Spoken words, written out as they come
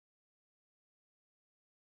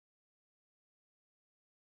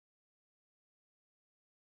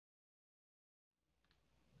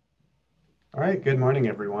All right, good morning,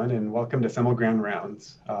 everyone, and welcome to Semel Grand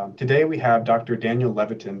Rounds. Today we have Dr. Daniel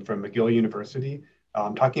Levitin from McGill University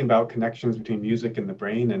talking about connections between music and the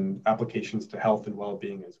brain and applications to health and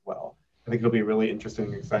well-being as well. I think it'll be a really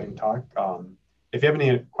interesting, exciting talk. If you have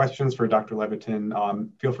any questions for Dr. Levitin,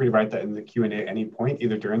 feel free to write that in the Q&A at any point,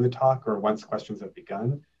 either during the talk or once questions have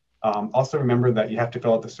begun. Also remember that you have to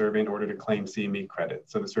fill out the survey in order to claim CME credit.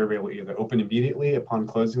 So the survey will either open immediately upon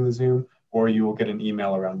closing the Zoom, or you will get an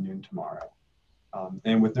email around noon tomorrow.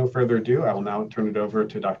 And with no further ado, I will now turn it over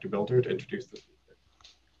to Dr. Bilder to introduce the speaker.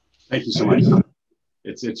 Thank you so much.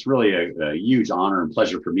 It's really a huge honor and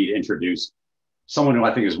pleasure for me to introduce someone who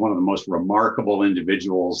I think is one of the most remarkable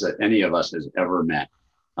individuals that any of us has ever met.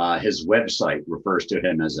 His website refers to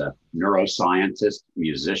him as a neuroscientist,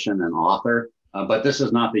 musician, and author, but this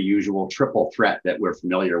is not the usual triple threat that we're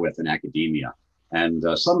familiar with in academia. And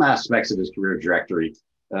some aspects of his career trajectory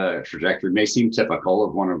may seem typical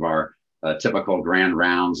of one of our typical grand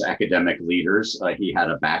rounds academic leaders. He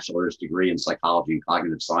had a bachelor's degree in psychology and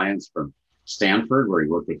cognitive science from Stanford, where he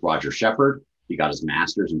worked with Roger Shepard. He got his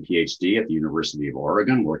master's and PhD at the University of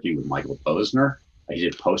Oregon, working with Michael Posner. He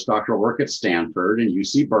did postdoctoral work at Stanford and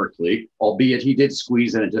UC Berkeley, albeit he did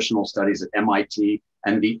squeeze in additional studies at MIT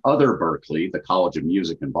and the other Berkeley, the College of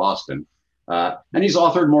Music in Boston. And he's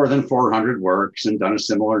authored more than 400 works and done a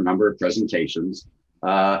similar number of presentations.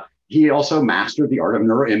 He also mastered the art of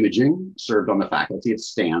neuroimaging, served on the faculty at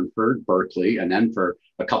Stanford, Berkeley, and then for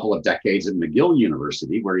a couple of decades at McGill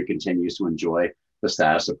University, where he continues to enjoy the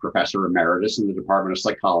status of professor emeritus in the Department of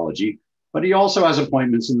Psychology. But he also has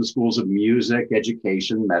appointments in the schools of music,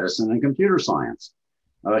 education, medicine, and computer science.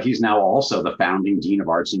 He's now also the founding dean of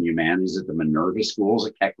arts and humanities at the Minerva Schools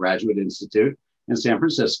at Keck Graduate Institute in San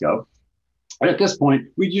Francisco. At this point,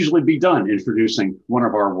 we'd usually be done introducing one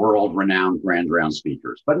of our world-renowned grand round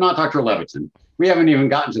speakers, but not Dr. Levitin. We haven't even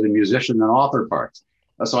gotten to the musician and author parts.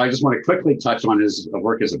 So I just want to quickly touch on his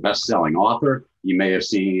work as a best-selling author. You may have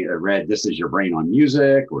read This Is Your Brain on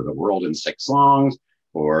Music, or The World in 6 Songs,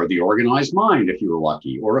 or The Organized Mind, if you were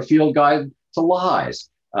lucky, or A Field Guide to Lies,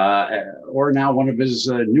 or now one of his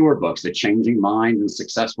newer books, The Changing Mind and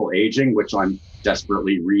Successful Aging, which I'm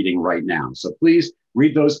desperately reading right now. So please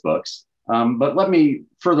read those books. But let me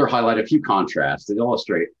further highlight a few contrasts that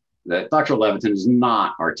illustrate that Dr. Levitin is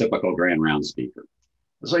not our typical grand round speaker.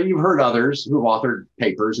 So you've heard others who've authored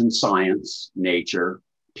papers in Science, Nature,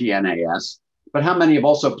 PNAS, but how many have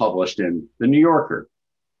also published in The New Yorker,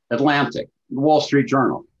 Atlantic, The Wall Street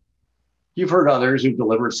Journal? You've heard others who've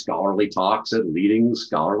delivered scholarly talks at leading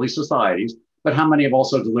scholarly societies, but how many have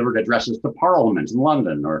also delivered addresses to Parliament in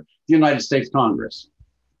London or the United States Congress?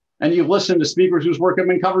 And you've listened to speakers whose work have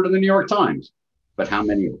been covered in the New York Times, but how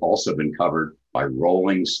many have also been covered by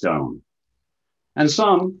Rolling Stone? And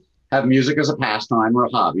some have music as a pastime or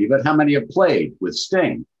a hobby, but how many have played with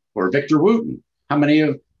Sting or Victor Wooten? How many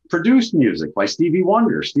have produced music by Stevie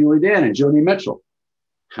Wonder, Steely Dan, and Joni Mitchell?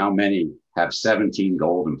 How many have 17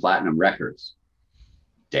 gold and platinum records?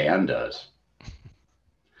 Dan does.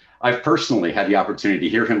 I've personally had the opportunity to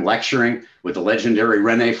hear him lecturing with the legendary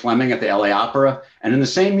Renee Fleming at the LA Opera, and in the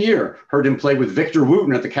same year, heard him play with Victor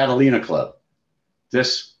Wooten at the Catalina Club.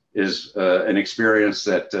 This is an experience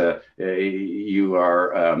that you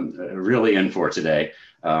are really in for today.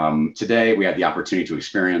 Today, we had the opportunity to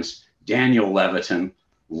experience Daniel Levitin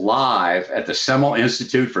live at the Semel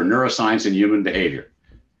Institute for Neuroscience and Human Behavior.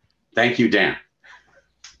 Thank you, Dan.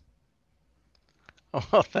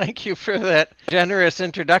 Well, thank you for that generous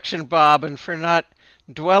introduction, Bob, and for not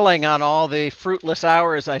dwelling on all the fruitless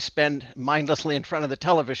hours I spend mindlessly in front of the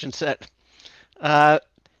television set.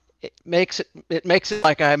 It makes it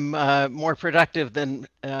like I'm more productive than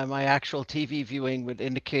my actual TV viewing would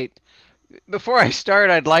indicate. Before I start,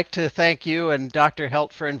 I'd like to thank you and Dr.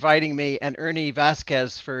 Helt for inviting me, and Ernie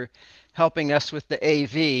Vasquez for helping us with the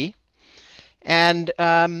AV. And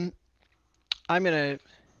I'm going to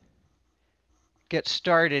get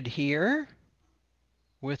started here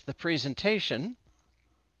with the presentation.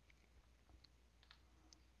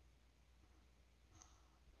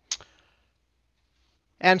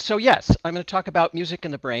 And so, yes, I'm going to talk about music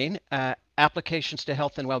in the brain, applications to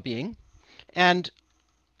health and well-being. And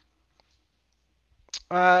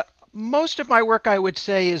most of my work, I would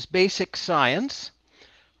say, is basic science.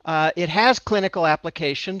 It has clinical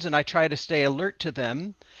applications, and I try to stay alert to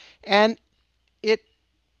them. And it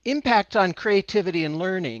impacts on creativity and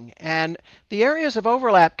learning. And the areas of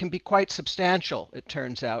overlap can be quite substantial, it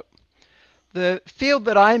turns out. The field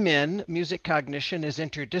that I'm in, music cognition, is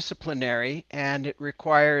interdisciplinary, and it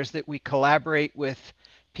requires that we collaborate with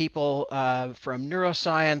people from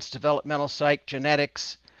neuroscience, developmental psych,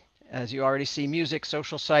 genetics, as you already see, music,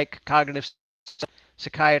 social psych, cognitive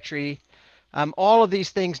psychiatry. All of these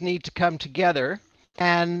things need to come together.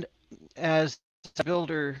 And as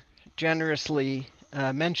Builder generously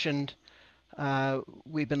mentioned,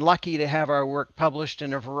 we've been lucky to have our work published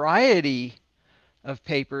in a variety of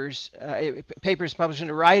papers published in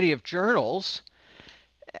a variety of journals.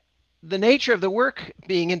 The nature of the work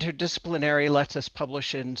being interdisciplinary lets us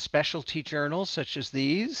publish in specialty journals such as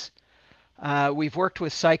these. We've worked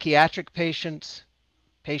with psychiatric patients,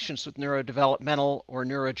 patients with neurodevelopmental or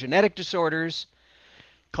neurogenetic disorders,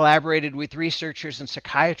 collaborated with researchers in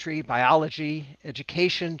psychiatry, biology,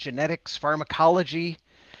 education, genetics, pharmacology,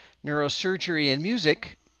 neurosurgery, and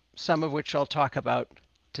music, some of which I'll talk about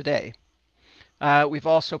today. We've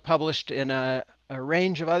also published in a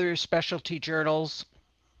range of other specialty journals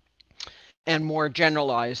and more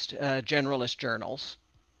generalized generalist journals,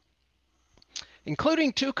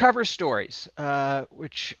 including 2 cover stories,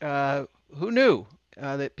 which who knew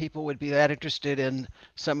that people would be that interested in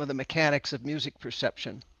some of the mechanics of music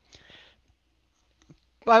perception.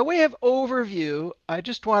 By way of overview, I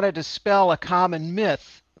just want to dispel a common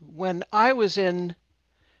myth. When I was in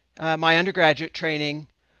my undergraduate training,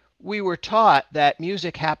 we were taught that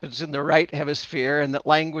music happens in the right hemisphere and that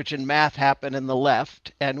language and math happen in the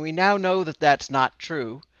left, and we now know that that's not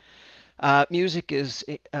true. Music is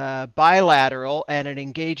bilateral, and it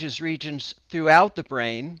engages regions throughout the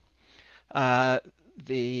brain.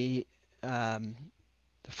 The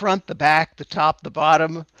front, the back, the top, the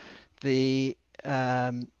bottom,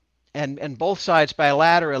 and both sides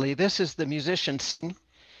bilaterally. This is the musician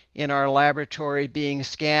in our laboratory being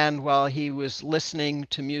scanned while he was listening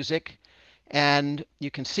to music, and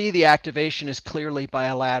you can see the activation is clearly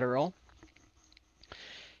bilateral.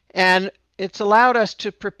 And it's allowed us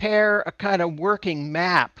to prepare a kind of working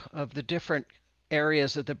map of the different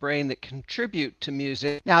areas of the brain that contribute to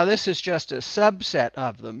music. Now, this is just a subset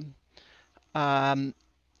of them.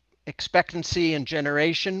 Expectancy and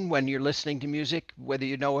generation, when you're listening to music, whether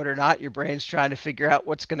you know it or not, your brain's trying to figure out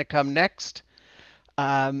what's going to come next.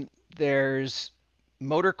 There's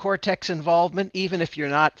motor cortex involvement, even if you're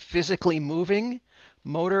not physically moving.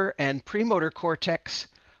 Motor and premotor cortex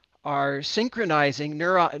are synchronizing,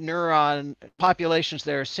 neuron populations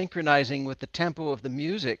there are synchronizing with the tempo of the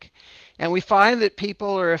music. And we find that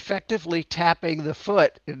people are effectively tapping the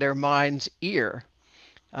foot in their mind's ear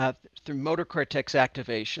through motor cortex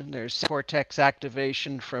activation. There's cortex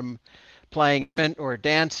activation from playing or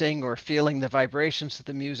dancing or feeling the vibrations of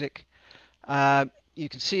the music. You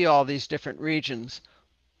can see all these different regions.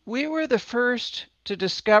 We were the first to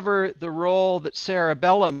discover the role that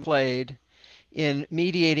cerebellum played in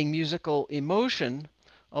mediating musical emotion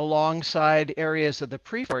alongside areas of the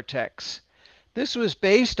precortex. This was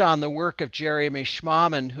based on the work of Jeremy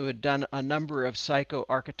Schmamann, who had done a number of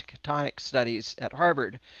psychoarchitectonic studies at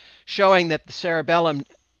Harvard, showing that the cerebellum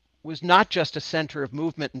was not just a center of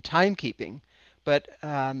movement and timekeeping, but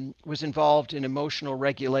was involved in emotional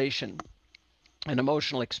regulation and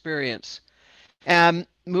emotional experience. And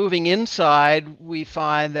moving inside, we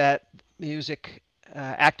find that music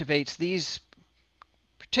activates these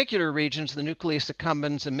particular regions, the nucleus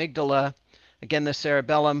accumbens, amygdala, again the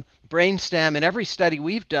cerebellum, brainstem. In every study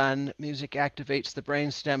we've done, music activates the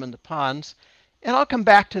brainstem and the pons, and I'll come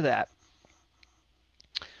back to that.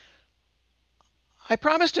 I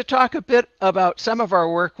promised to talk a bit about some of our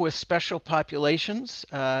work with special populations,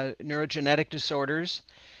 neurogenetic disorders,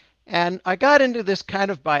 and I got into this kind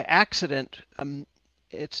of by accident.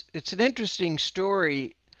 It's an interesting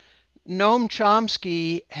story. Noam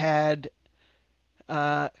Chomsky had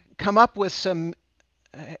come up with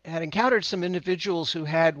had encountered some individuals who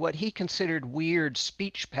had what he considered weird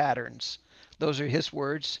speech patterns. Those are his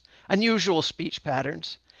words, unusual speech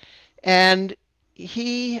patterns. And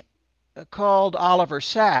he called Oliver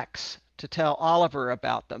Sacks to tell Oliver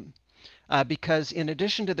about them. Because in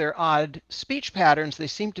addition to their odd speech patterns, they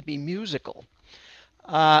seem to be musical.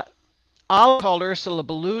 Oliver called Ursula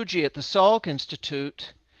Bellugi at the Salk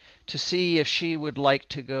Institute to see if she would like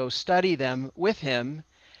to go study them with him.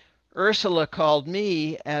 Ursula called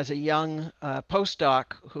me as a young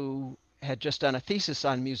postdoc who had just done a thesis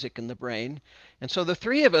on music in the brain. And so the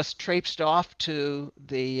three of us traipsed off to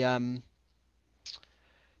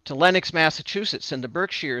Lenox, Massachusetts, in the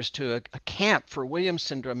Berkshires, to a camp for Williams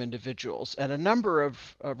syndrome individuals, and a number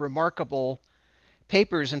of remarkable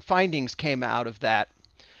papers and findings came out of that.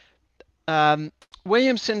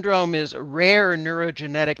 Williams syndrome is a rare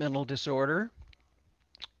neurogenetic mental disorder.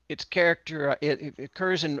 It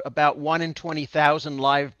occurs in about 1 in 20,000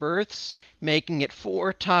 live births, making it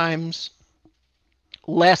 4 times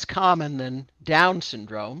less common than Down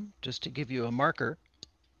syndrome, just to give you a marker.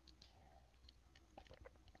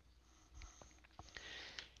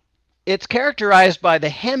 It's characterized by the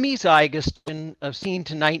hemizygous of 16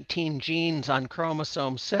 to 19 genes on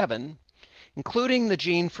chromosome 7, including the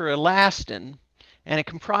gene for elastin, and it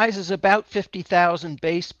comprises about 50,000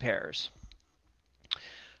 base pairs.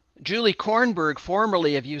 Julie Kornberg,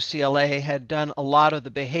 formerly of UCLA, had done a lot of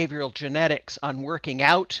the behavioral genetics on working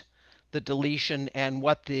out the deletion and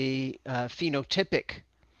what the phenotypic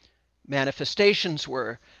manifestations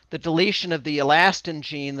were. The deletion of the elastin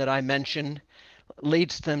gene that I mentioned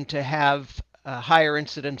leads them to have a higher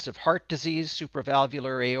incidence of heart disease,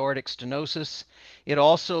 supravalvular aortic stenosis. It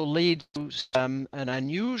also leads to an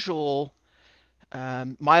unusual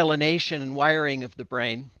myelination and wiring of the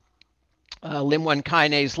brain. LIM1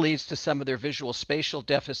 kinase leads to some of their visual spatial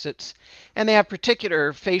deficits, and they have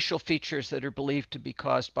particular facial features that are believed to be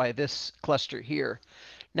caused by this cluster here.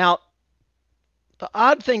 Now, the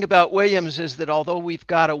odd thing about Williams is that although we've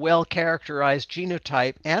got a well-characterized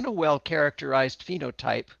genotype and a well-characterized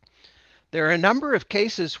phenotype, there are a number of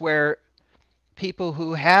cases where people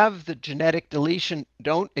who have the genetic deletion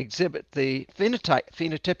don't exhibit the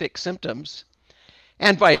phenotypic symptoms,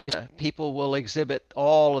 and vice versa. People will exhibit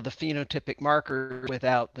all of the phenotypic markers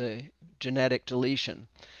without the genetic deletion.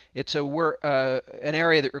 It's an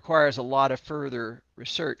area that requires a lot of further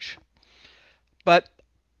research. But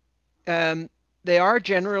they are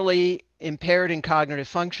generally impaired in cognitive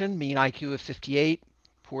function, mean IQ of 58,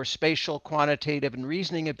 poor spatial, quantitative, and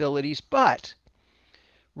reasoning abilities, but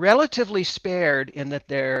relatively spared in that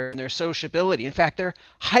their sociability. In fact, they're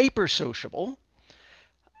hypersociable.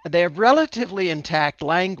 They have relatively intact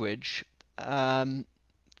language,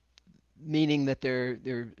 meaning that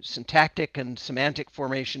their syntactic and semantic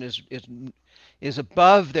formation is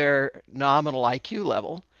above their nominal IQ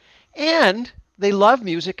level, and they love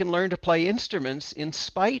music and learn to play instruments in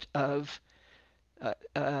spite of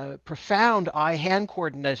profound eye-hand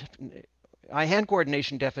coordination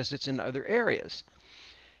deficits in other areas.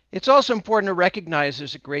 It's also important to recognize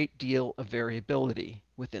there's a great deal of variability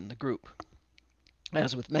within the group,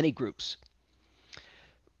 as with many groups.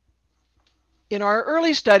 In our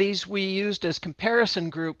early studies, we used as comparison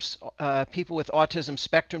groups people with autism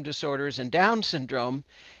spectrum disorders and Down syndrome,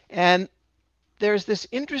 and there's this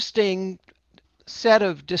interesting set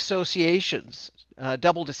of dissociations,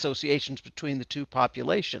 double dissociations between the two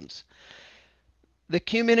populations. The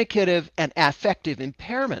communicative and affective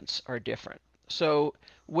impairments are different. So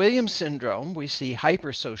Williams syndrome, we see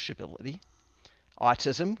hypersociability.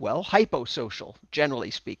 Autism, well, hyposocial,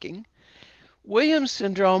 generally speaking. Williams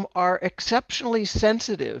syndrome are exceptionally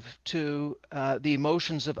sensitive to the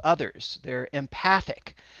emotions of others. They're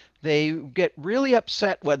empathic. They get really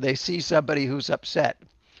upset when they see somebody who's upset.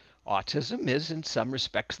 Autism is, in some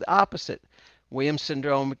respects, the opposite. Williams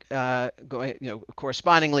syndrome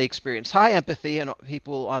correspondingly experience high empathy, and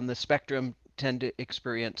people on the spectrum tend to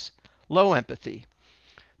experience low empathy.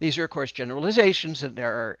 These are, of course, generalizations, and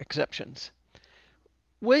there are exceptions.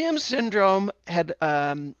 Williams syndrome had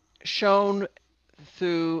shown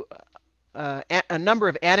through a number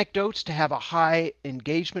of anecdotes to have a high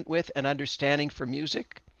engagement with and understanding for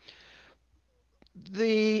music.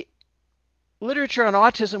 The literature on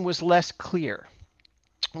autism was less clear.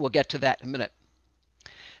 We'll get to that in a minute.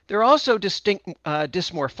 There are also distinct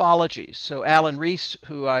dysmorphologies. So Alan Rees,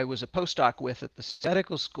 who I was a postdoc with at the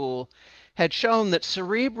medical school, had shown that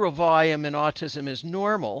cerebral volume in autism is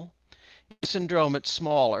normal. In syndrome, it's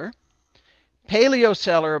smaller.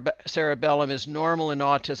 Paleocerebellum is normal in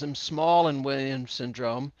autism, small in Williams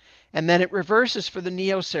syndrome, and then it reverses for the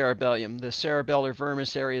neocerebellum, the cerebellar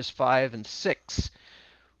vermis areas 5 and 6,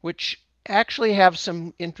 which actually have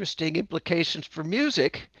some interesting implications for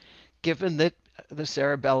music, given that the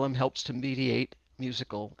cerebellum helps to mediate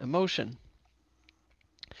musical emotion.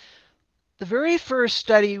 The very first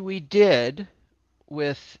study we did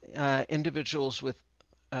with individuals with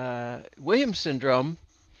Williams syndrome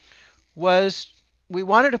was we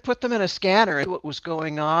wanted to put them in a scanner and see what was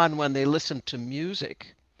going on when they listened to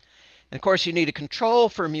music. And of course, you need a control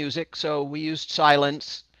for music, so we used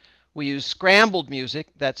silence. We used scrambled music,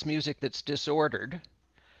 that's music that's disordered,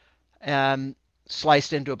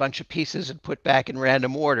 sliced into a bunch of pieces and put back in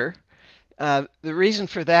random order. The reason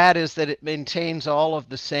for that is that it maintains all of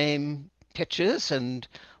the same pitches and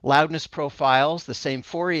loudness profiles, the same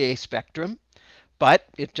Fourier spectrum, but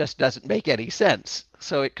it just doesn't make any sense.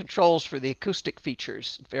 So it controls for the acoustic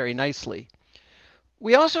features very nicely.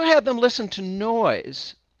 We also had them listen to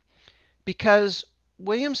noise because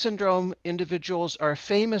Williams syndrome individuals are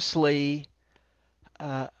famously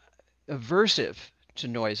aversive to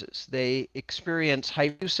noises. They experience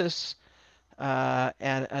hypnosis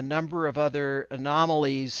and a number of other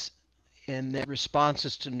anomalies in their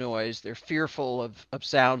responses to noise. They're fearful of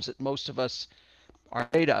sounds that most of us are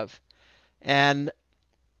afraid of. And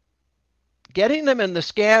getting them in the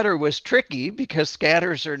scanner was tricky because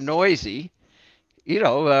scanners are noisy.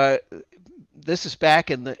 This is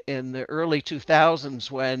back in the early 2000s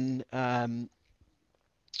when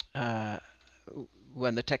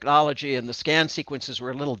the technology and the scan sequences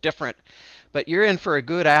were a little different. But you're in for a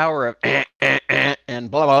good hour of and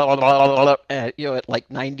blah, blah, blah, blah, blah, at like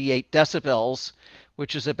 98 decibels,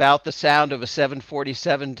 which is about the sound of a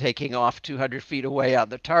 747 taking off 200 feet away on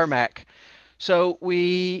the tarmac. So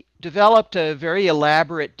we developed a very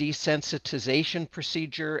elaborate desensitization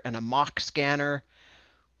procedure and a mock scanner.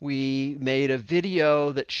 We made a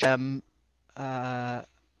video that showed a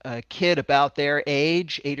kid about their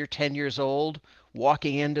age, 8 or 10 years old,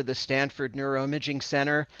 walking into the Stanford Neuroimaging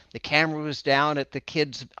Center. The camera was down at the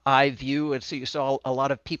kid's eye view, and so you saw a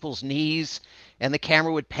lot of people's knees, and the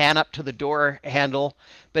camera would pan up to the door handle.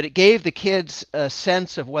 But it gave the kids a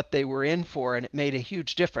sense of what they were in for, and it made a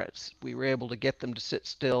huge difference. We were able to get them to sit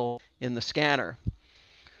still in the scanner.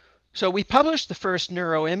 So we published the first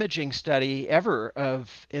neuroimaging study ever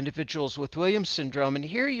of individuals with Williams syndrome, and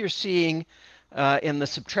here you're seeing in the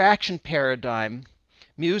subtraction paradigm,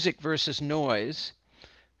 music versus noise.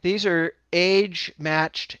 These are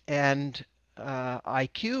age-matched and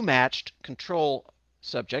IQ-matched control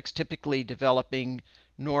subjects, typically developing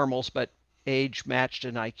normals, but age-matched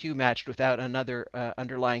and IQ-matched without another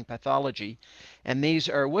underlying pathology. And these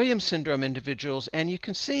are Williams syndrome individuals, and you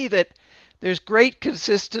can see that there's great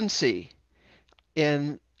consistency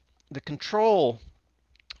in the control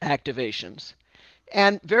activations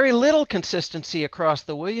and very little consistency across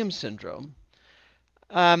the Williams syndrome.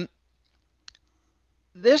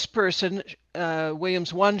 This person,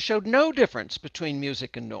 Williams 1, showed no difference between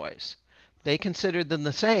music and noise. They considered them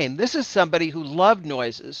the same. This is somebody who loved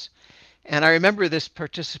noises. And I remember this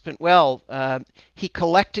participant well. He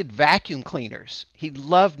collected vacuum cleaners. He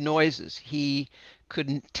loved noises. He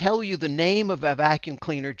couldn't tell you the name of a vacuum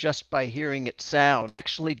cleaner just by hearing it sound.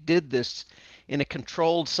 Actually did this in a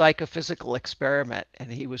controlled psychophysical experiment, and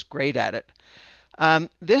he was great at it.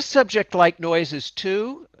 This subject liked noises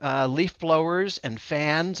too, leaf blowers and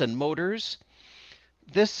fans and motors.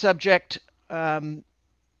 This subject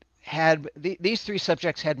these three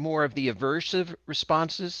subjects had more of the aversive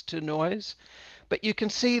responses to noise, but you can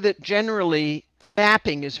see that generally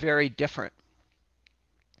mapping is very different.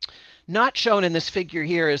 Not shown in this figure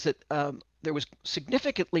here is that there was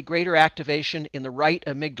significantly greater activation in the right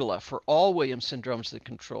amygdala for all Williams syndromes than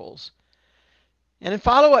controls. And in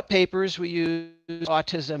follow-up papers, we used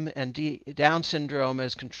autism and Down syndrome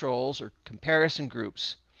as controls or comparison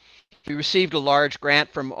groups. We received a large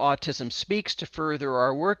grant from Autism Speaks to further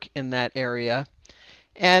our work in that area.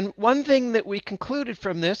 And one thing that we concluded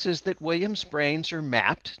from this is that Williams brains are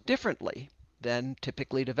mapped differently than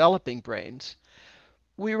typically developing brains.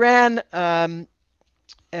 We ran,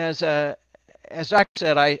 as Dr.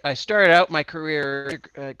 said, I started out my career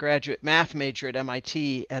as a graduate math major at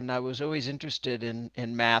MIT, and I was always interested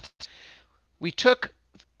in math. We took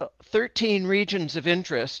 13 regions of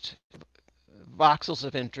interest, voxels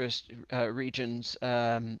of interest regions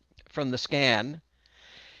from the scan,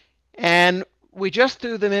 and we just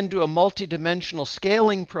threw them into a multidimensional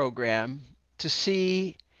scaling program to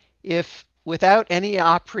see if, without any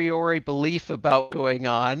a priori belief about going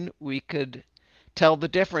on, we could tell the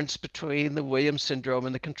difference between the Williams syndrome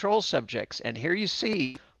and the control subjects. And here you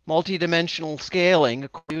see multidimensional scaling.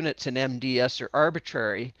 Units in MDS are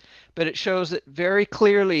arbitrary, but it shows that very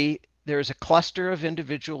clearly there's a cluster of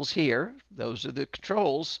individuals here. Those are the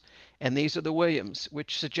controls, and these are the Williams,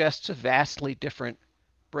 which suggests a vastly different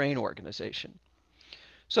brain organization.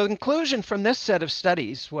 So the conclusion from this set of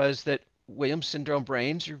studies was that Williams syndrome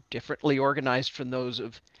brains are differently organized from those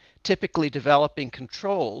of typically developing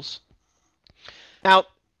controls. Now,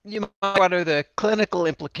 you might wonder, what are the clinical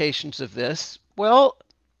implications of this? Well,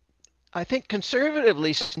 I think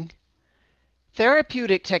conservatively,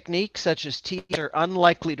 therapeutic techniques such as TEAS are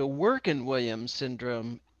unlikely to work in Williams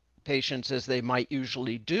syndrome patients as they might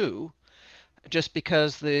usually do, just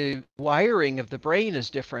because the wiring of the brain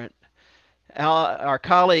is different. Our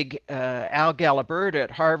colleague Al Galaberta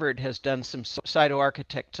at Harvard has done some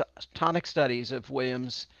cytoarchitectonic studies of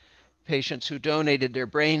Williams patients who donated their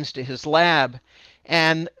brains to his lab,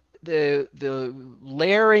 and the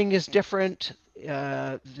layering is different,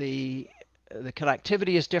 the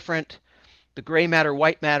connectivity is different, the gray matter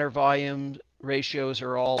white matter volume ratios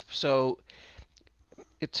are all, so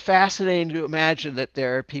it's fascinating to imagine that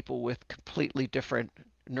there are people with completely different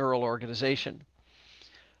neural organization.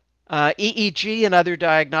 EEG and other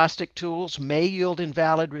diagnostic tools may yield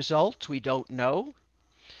invalid results. We don't know.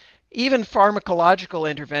 Even pharmacological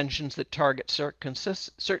interventions that target certain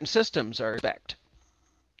systems are suspect.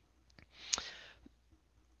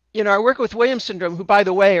 You know, I work with Williams syndrome, who, by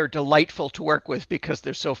the way, are delightful to work with because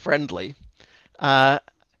they're so friendly.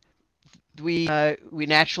 We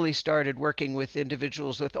naturally started working with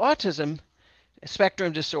individuals with autism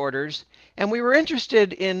spectrum disorders, and we were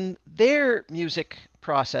interested in their music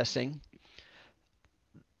processing.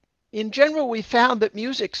 In general, we found that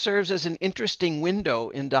music serves as an interesting window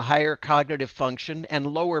into higher cognitive function and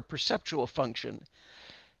lower perceptual function.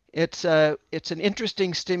 It's an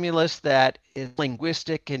interesting stimulus that is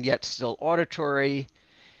linguistic and yet still auditory.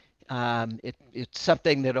 It's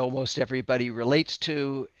something that almost everybody relates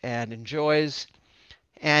to and enjoys.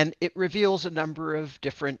 And it reveals a number of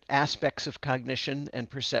different aspects of cognition and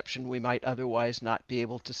perception we might otherwise not be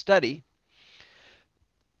able to study.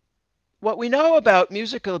 What we know about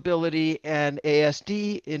musical ability and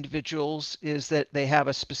ASD individuals is that they have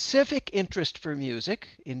a specific interest for music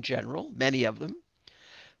in general, many of them.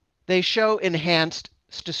 They show enhanced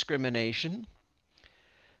discrimination.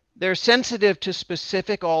 They're sensitive to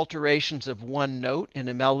specific alterations of one note in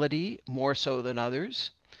a melody, more so than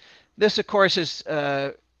others. This, of course, is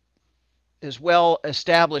well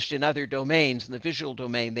established in other domains. In the visual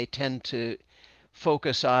domain, they tend to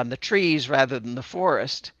focus on the trees rather than the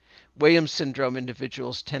forest. Williams syndrome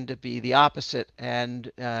individuals tend to be the opposite, and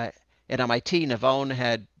at MIT, Navone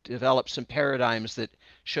had developed some paradigms that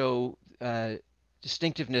show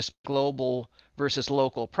distinctiveness global versus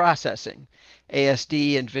local processing.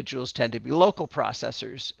 ASD individuals tend to be local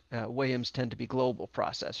processors. Williams tend to be global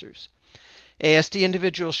processors. ASD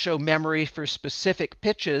individuals show memory for specific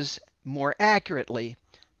pitches more accurately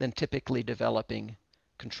than typically developing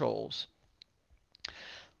controls.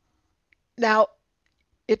 Now,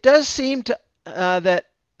 it does seem to, that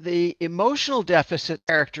the emotional deficits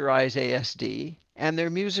characterize ASD and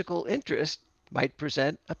their musical interest might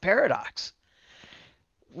present a paradox.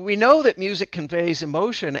 We know that music conveys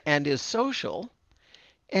emotion and is social,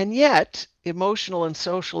 and yet emotional and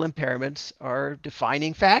social impairments are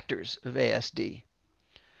defining factors of ASD.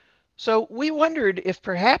 So we wondered if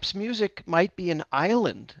perhaps music might be an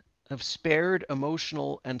island of spared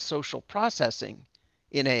emotional and social processing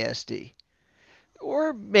in ASD.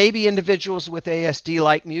 Or maybe individuals with ASD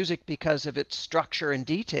like music because of its structure and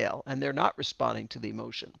detail, and they're not responding to the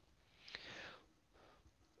emotion.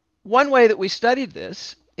 One way that we studied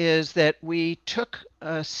this is that we took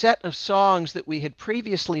a set of songs that we had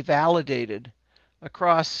previously validated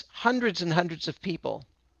across hundreds and hundreds of people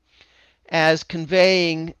as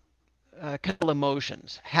conveying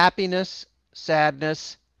emotions: happiness,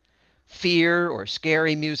 sadness, fear or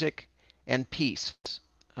scary music, and peace.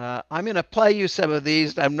 I'm going to play you some of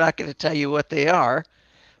these. I'm not going to tell you what they are,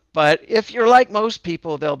 but if you're like most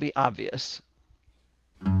people, they'll be obvious.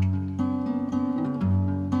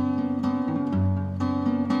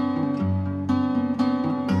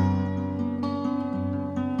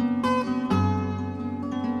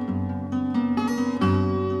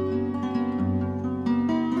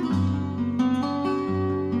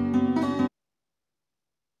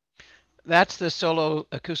 That's the solo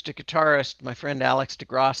acoustic guitarist, my friend Alex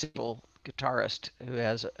DeGrasse, guitarist, who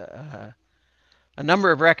has a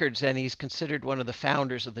number of records, and he's considered one of the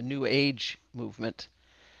founders of the New Age movement.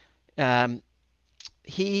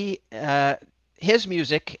 His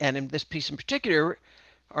music, and in this piece in particular,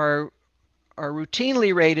 are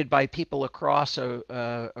routinely rated by people across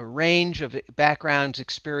a range of backgrounds,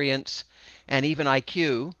 experience, and even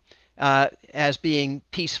IQ. As being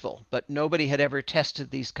peaceful, but nobody had ever tested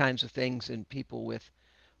these kinds of things in people with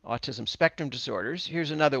autism spectrum disorders. Here's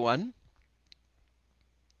another one.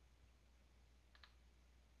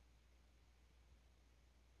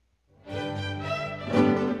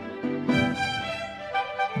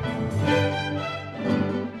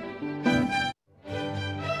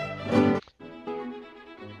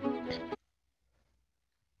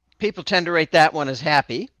 People tend to rate that one as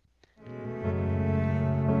happy.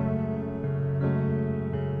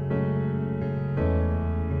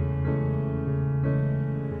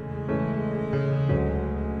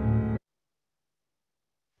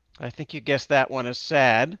 I think you guessed that one as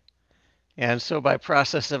sad. And so by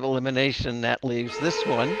process of elimination, that leaves this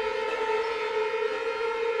one.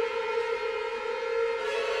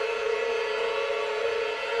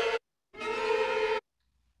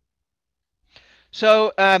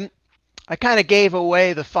 So I kind of gave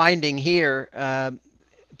away the finding here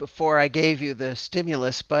before I gave you the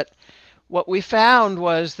stimulus, but what we found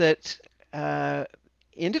was that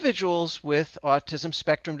individuals with autism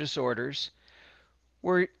spectrum disorders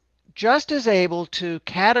were just as able to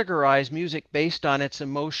categorize music based on its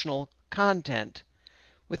emotional content,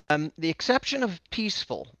 with the exception of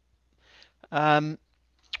peaceful.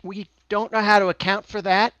 We don't know how to account for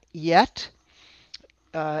that yet.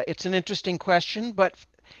 It's an interesting question, but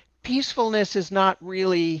peacefulness is not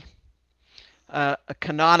really a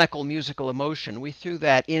canonical musical emotion. We threw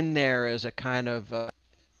that in there as a kind of,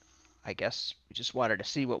 I guess, we just wanted to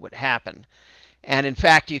see what would happen. And in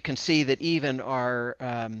fact, you can see that even our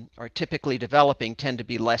typically developing tend to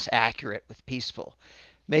be less accurate with peaceful.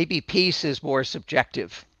 Maybe peace is more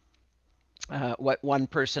subjective. What one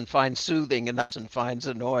person finds soothing and another person finds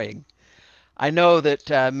annoying. I know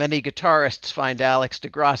that many guitarists find Alex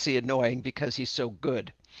DeGrassi annoying because he's so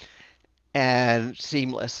good and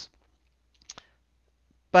seamless.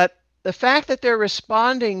 But the fact that they're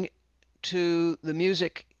responding to the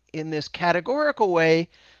music in this categorical way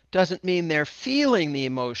doesn't mean they're feeling the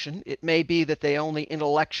emotion. It may be that they only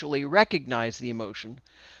intellectually recognize the emotion.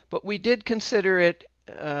 But we did consider it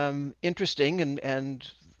interesting,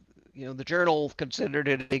 and you know, the journal considered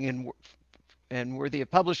it and worthy of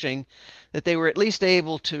publishing, that they were at least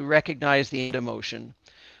able to recognize the emotion.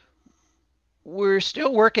 We're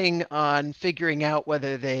still working on figuring out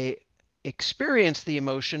whether they experience the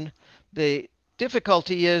emotion. The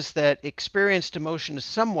difficulty is that experienced emotion is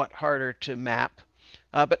somewhat harder to map,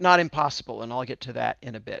 but not impossible, and I'll get to that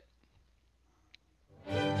in a bit.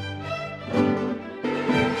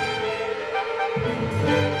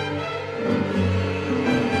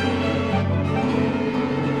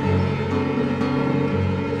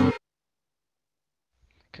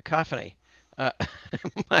 Cacophony.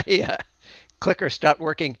 My clicker stopped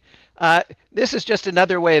working. This is just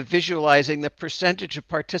another way of visualizing the percentage of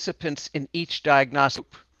participants in each diagnostic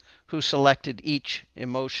group who selected each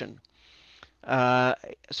emotion.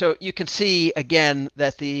 So you can see again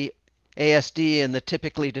that the ASD and the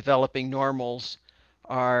typically developing normals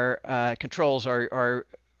are controls are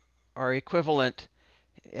equivalent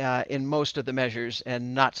in most of the measures,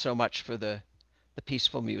 and not so much for the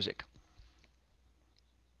peaceful music.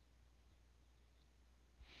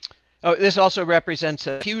 Oh, this also represents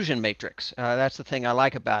a fusion matrix. That's the thing I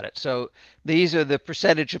like about it. So these are the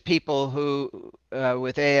percentage of people who,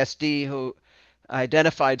 with ASD, who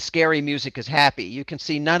identified scary music as happy. You can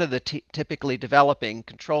see none of the typically developing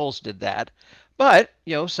controls did that, but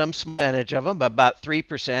you know, some percentage of them, about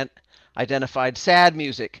 3%, identified sad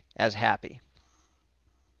music as happy.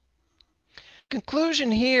 Conclusion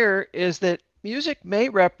here is that music may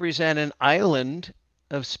represent an island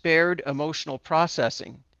of spared emotional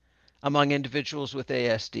processing among individuals with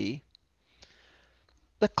ASD.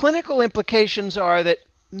 The clinical implications are that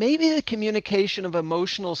maybe the communication of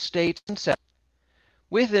emotional states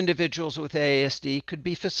with individuals with ASD could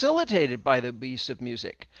be facilitated by the use of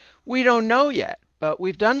music. We don't know yet, but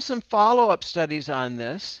we've done some follow-up studies on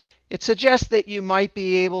this. It suggests that you might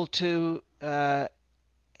be able to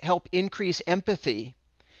help increase empathy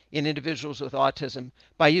in individuals with autism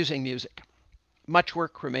by using music. Much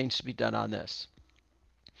work remains to be done on this.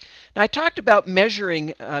 Now, I talked about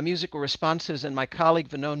measuring musical responses, and my colleague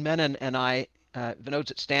Vinod Menon and I,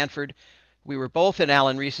 Vinod's at Stanford, we were both in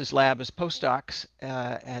Alan Rees's lab as postdocs,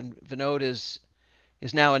 and Vinod is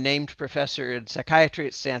now a named professor in psychiatry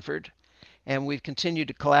at Stanford, and we've continued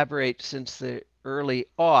to collaborate since the early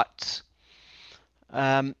aughts.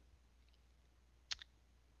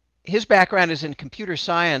 His background is in computer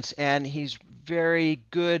science, and he's very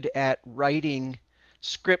good at writing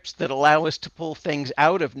scripts that allow us to pull things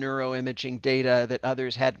out of neuroimaging data that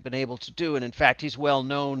others hadn't been able to do. And in fact, he's well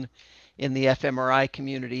known in the fMRI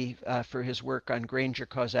community for his work on Granger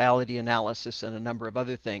causality analysis and a number of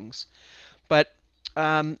other things. But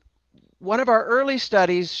one of our early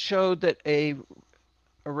studies showed that a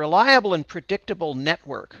reliable and predictable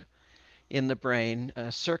network in the brain,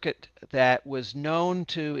 a circuit that was known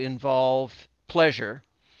to involve pleasure,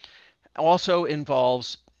 also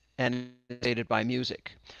involves and aided by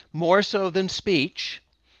music. More so than speech,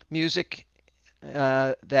 music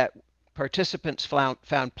that participants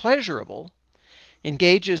found pleasurable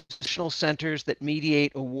engages emotional centers that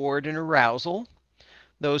mediate award and arousal,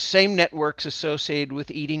 those same networks associated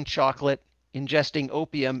with eating chocolate, ingesting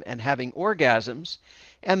opium, and having orgasms.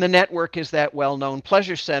 And the network is that well-known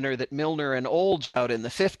pleasure center that Milner and Olds out in the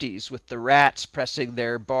 50s with the rats pressing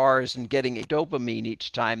their bars and getting a dopamine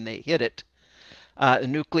each time they hit it. The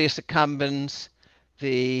nucleus accumbens,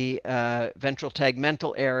 the ventral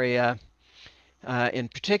tegmental area in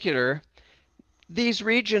particular. These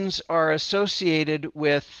regions are associated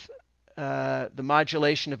with the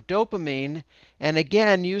modulation of dopamine And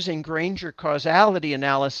again, using Granger causality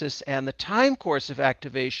analysis and the time course of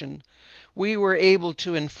activation, we were able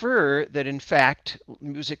to infer that, in fact,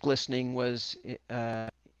 music listening was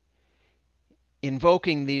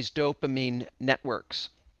invoking these dopamine networks.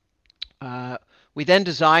 We then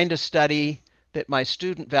designed a study that my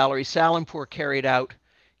student Valerie Salimpour carried out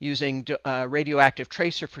using a radioactive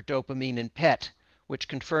tracer for dopamine in PET, which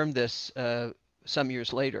confirmed this some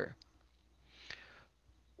years later.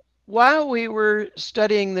 While we were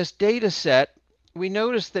studying this data set, we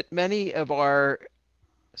noticed that many of our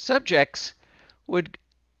subjects would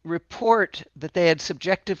report that they had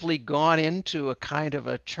subjectively gone into a kind of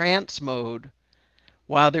a trance mode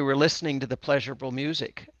while they were listening to the pleasurable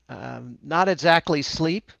music. Not exactly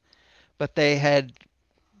sleep, but they had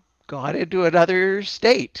gone into another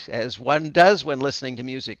state, as one does when listening to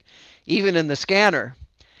music, even in the scanner.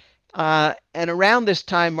 And around this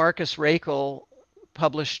time, Marcus Rakel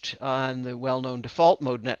published on the well-known default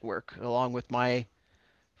mode network, along with my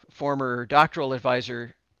former doctoral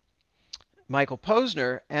advisor, Michael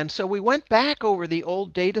Posner. And so we went back over the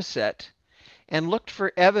old data set and looked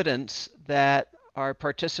for evidence that our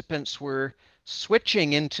participants were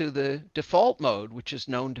switching into the default mode, which is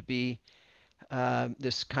known to be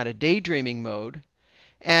this kind of daydreaming mode.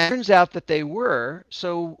 And it turns out that they were.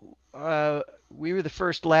 So we were the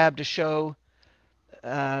first lab to show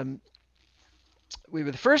that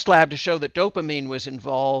dopamine was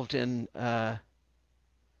involved in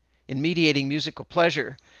mediating musical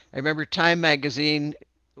pleasure. I remember Time magazine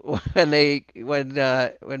when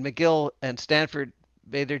McGill and Stanford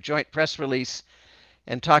made their joint press release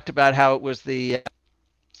and talked about how it was the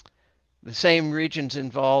same regions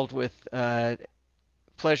involved with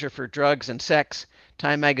pleasure for drugs and sex.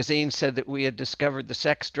 Time magazine said that we had discovered the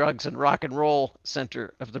sex, drugs, and rock and roll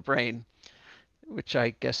center of the brain, which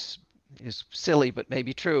I guess is silly, but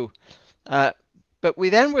maybe true. But we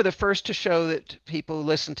then were the first to show that people who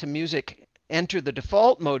listen to music enter the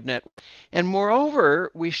default mode network. And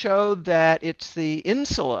moreover, we showed that it's the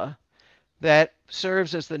insula that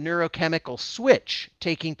serves as the neurochemical switch,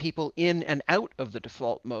 taking people in and out of the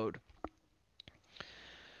default mode.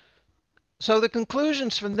 So the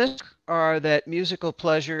conclusions from this are that musical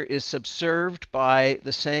pleasure is subserved by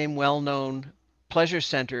the same well-known pleasure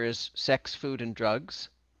center as sex, food, and drugs.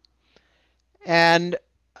 And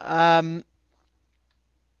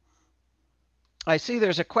I see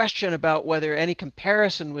there's a question about whether any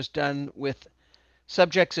comparison was done with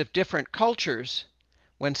subjects of different cultures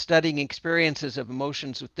when studying experiences of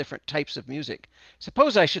emotions with different types of music.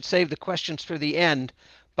 Suppose I should save the questions for the end,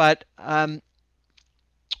 but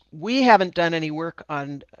we haven't done any work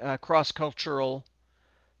on cross-cultural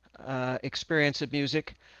experience of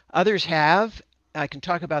music. Others have. I can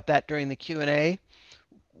talk about that during the Q&A.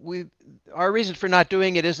 Our reason for not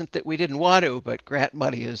doing it isn't that we didn't want to, but grant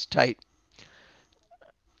money is tight.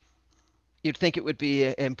 You'd think it would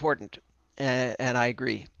be important, and I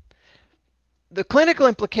agree. The clinical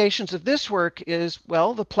implications of this work is,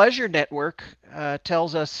 well, the pleasure network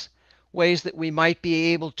tells us ways that we might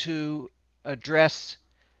be able to address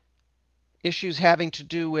issues having to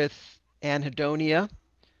do with anhedonia,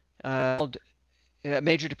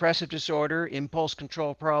 major depressive disorder, impulse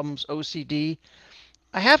control problems, OCD.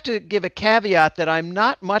 I have to give a caveat that I'm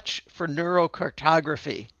not much for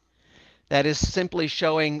neurocartography. That is simply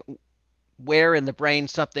showing where in the brain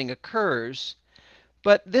something occurs.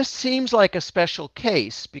 But this seems like a special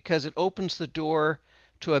case because it opens the door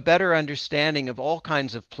to a better understanding of all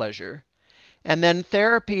kinds of pleasure. And then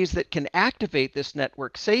therapies that can activate this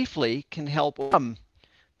network safely can help overcome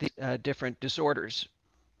the different disorders.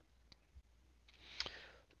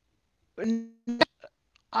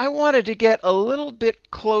 I wanted to get a little bit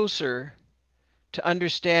closer to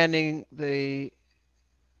understanding the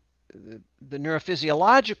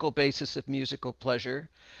neurophysiological basis of musical pleasure.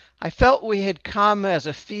 I felt we had come as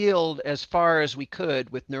a field as far as we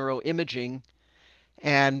could with neuroimaging,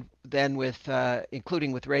 and then with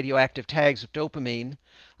including with radioactive tags of dopamine.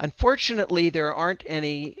 Unfortunately, there aren't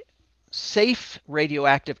any safe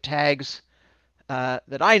radioactive tags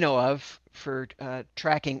that I know of for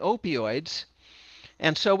tracking opioids.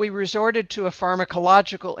 And so we resorted to a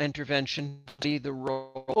pharmacological intervention to see the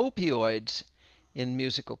role of opioids in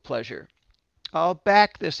musical pleasure. I'll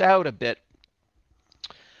back this out a bit.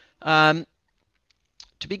 To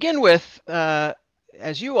begin with,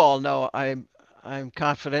 as you all know, I'm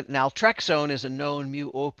confident naltrexone is a known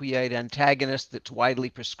mu-opioid antagonist that's widely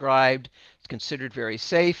prescribed. It's considered very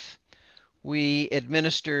safe. We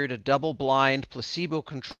administered a double-blind,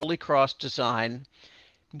 placebo-controlled cross design.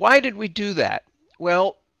 Why did we do that?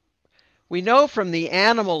 Well, we know from the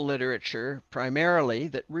animal literature primarily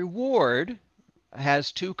that reward,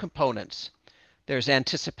 has two components. There's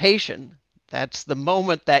anticipation. That's the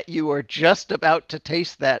moment that you are just about to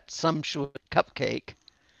taste that sumptuous cupcake.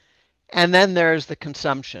 And then there's the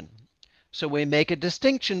consumption. So we make a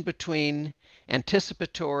distinction between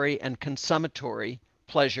anticipatory and consummatory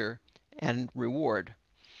pleasure and reward.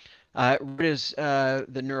 Reward is the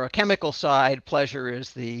neurochemical side, pleasure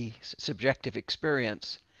is the subjective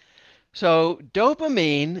experience. So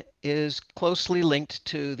dopamine is closely linked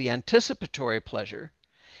to the anticipatory pleasure,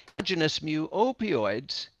 endogenous mu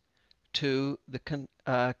opioids to the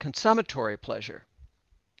consummatory pleasure.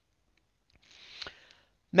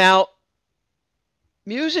 Now,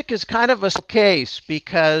 music is kind of a case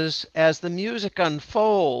because as the music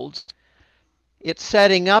unfolds, it's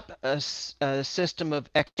setting up a system of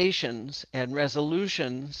expectations and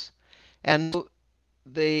resolutions, and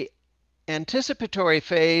the anticipatory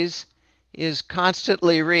phase is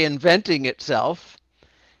constantly reinventing itself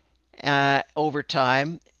over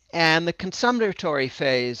time, and the consummatory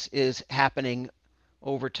phase is happening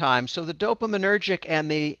over time. So the dopaminergic and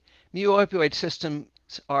the mu opioid systems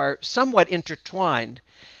are somewhat intertwined.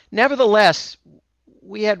 Nevertheless,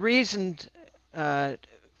 we had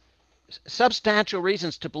substantial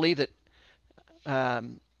reasons to believe that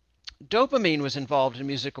dopamine was involved in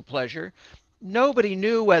musical pleasure. Nobody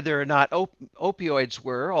knew whether or not opioids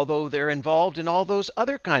were, although they're involved in all those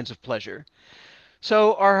other kinds of pleasure.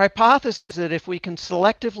 So our hypothesis is that if we can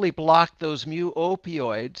selectively block those mu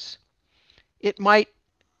opioids, it might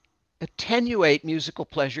attenuate musical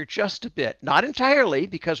pleasure just a bit. Not entirely,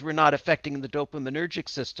 because we're not affecting the dopaminergic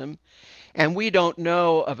system, and we don't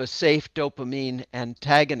know of a safe dopamine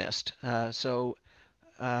antagonist. So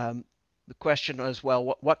the question was,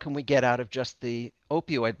 well, what can we get out of just the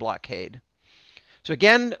opioid blockade? So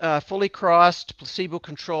again, fully crossed,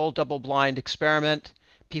 placebo-controlled, double-blind experiment.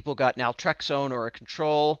 People got naltrexone or a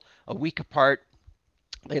control a week apart.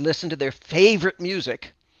 They listened to their favorite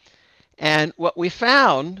music. And what we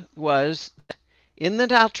found was in the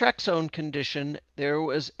naltrexone condition, there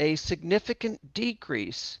was a significant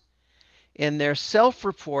decrease in their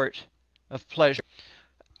self-report of pleasure,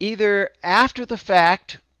 either after the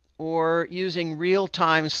fact or using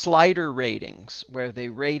real-time slider ratings, where they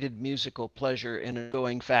rated musical pleasure in an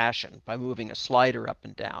ongoing fashion by moving a slider up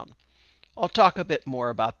and down. I'll talk a bit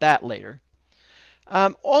more about that later.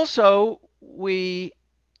 Also, we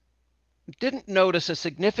didn't notice a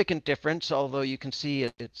significant difference, although you can see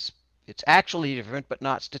it's actually different, but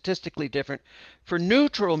not statistically different, for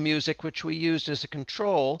neutral music, which we used as a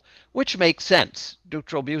control, which makes sense.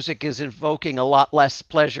 Neutral music is evoking a lot less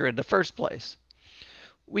pleasure in the first place.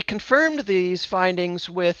 We confirmed these findings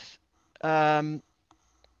with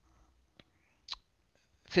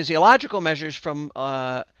physiological measures from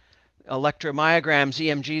electromyograms,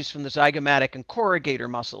 EMGs from the zygomatic and corrugator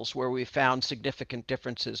muscles, where we found significant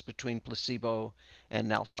differences between placebo and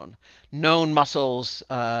naltrexone. Known muscles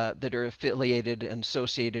that are affiliated and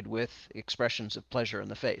associated with expressions of pleasure in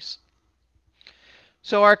the face.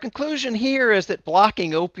 So our conclusion here is that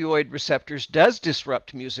blocking opioid receptors does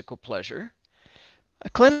disrupt musical pleasure. A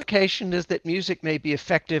clinication is that music may be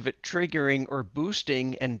effective at triggering or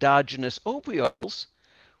boosting endogenous opioids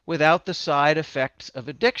without the side effects of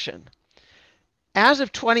addiction. As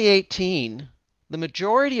of 2018, the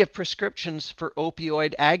majority of prescriptions for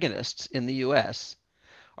opioid agonists in the US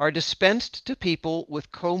are dispensed to people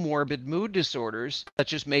with comorbid mood disorders,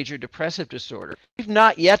 such as major depressive disorder. We've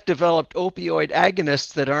not yet developed opioid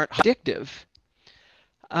agonists that aren't addictive,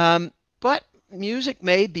 but music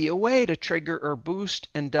may be a way to trigger or boost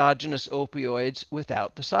endogenous opioids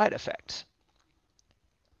without the side effects.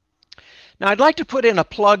 Now, I'd like to put in a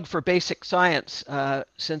plug for basic science,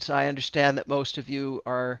 since I understand that most of you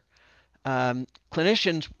are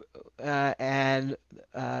clinicians and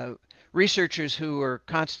researchers who are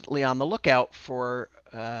constantly on the lookout for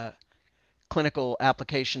clinical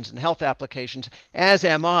applications and health applications, as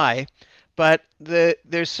am I. But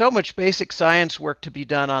there's so much basic science work to be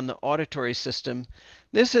done on the auditory system.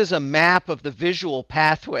 This is a map of the visual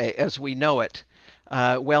pathway as we know it.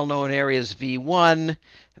 Well-known areas V1,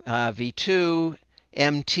 V2,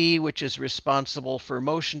 MT, which is responsible for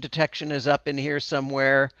motion detection, is up in here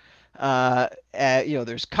somewhere.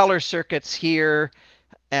 There's color circuits here.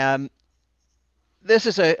 This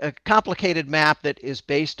is a complicated map that is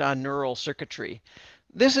based on neural circuitry.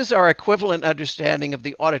 This is our equivalent understanding of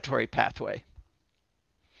the auditory pathway,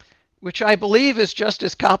 which I believe is just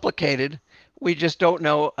as complicated. We just don't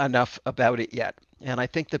know enough about it yet. And I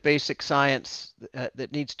think the basic science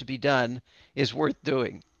that needs to be done is worth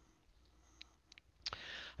doing.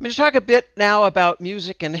 I'm going to talk a bit now about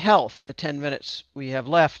music and health, the 10 minutes we have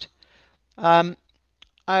left. I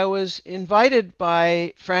I was invited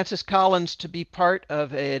by Francis Collins to be part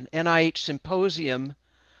of an NIH symposium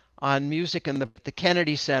on music in the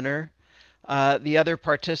Kennedy Center.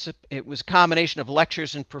 It was a combination of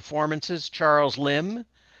lectures and performances. Charles Lim,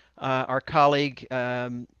 our colleague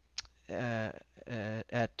at San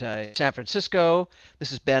Francisco.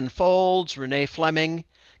 This is Ben Folds, Renee Fleming,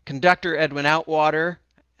 conductor Edwin Outwater,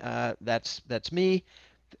 that's me,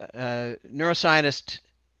 neuroscientist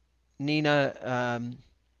Nina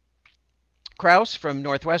Kraus from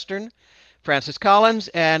Northwestern, Francis Collins,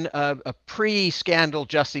 and a pre-scandal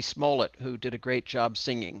Jussie Smollett, who did a great job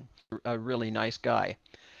singing, a really nice guy.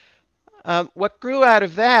 What grew out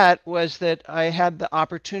of that was that I had the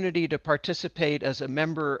opportunity to participate as a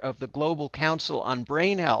member of the Global Council on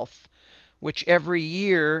Brain Health, which every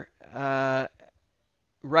year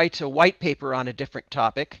writes a white paper on a different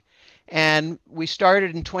topic. And we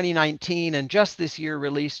started in 2019 and just this year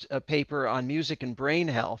released a paper on music and brain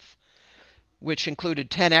health, which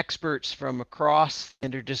included 10 experts from across the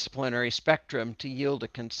interdisciplinary spectrum to yield a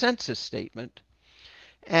consensus statement.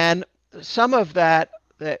 And some of that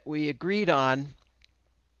we agreed on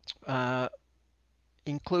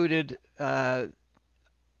included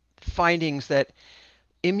findings that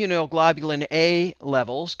immunoglobulin A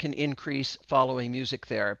levels can increase following music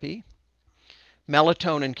therapy.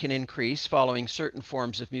 Melatonin can increase following certain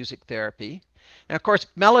forms of music therapy. And of course,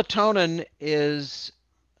 melatonin is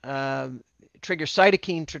triggers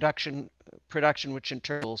cytokine production, which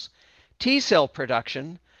internals T cell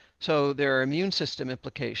production. So there are immune system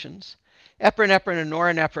implications. Epinephrine and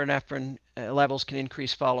norepinephrine levels can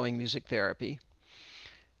increase following music therapy.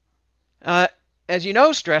 As you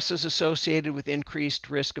know, stress is associated with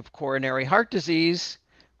increased risk of coronary heart disease.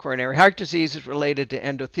 Coronary heart disease is related to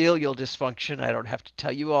endothelial dysfunction. I don't have to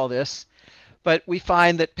tell you all this, but we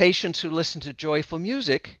find that patients who listen to joyful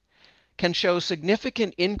music can show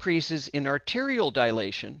significant increases in arterial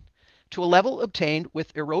dilation to a level obtained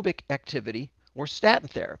with aerobic activity or statin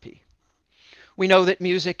therapy. We know that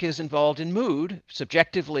music is involved in mood,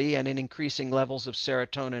 subjectively, and in increasing levels of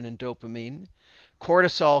serotonin and dopamine.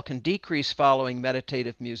 Cortisol can decrease following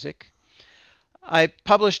meditative music. I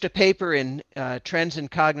published a paper in Trends in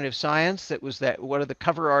Cognitive Science that was one of the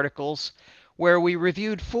cover articles where we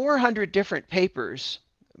reviewed 400 different papers,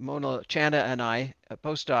 Mona Chanda and I, a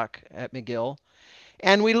postdoc at McGill,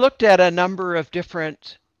 and we looked at a number of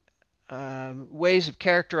different ways of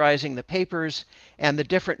characterizing the papers and the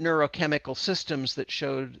different neurochemical systems that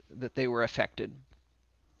showed that they were affected.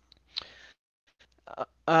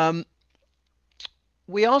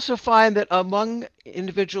 We also find that among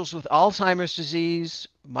individuals with Alzheimer's disease,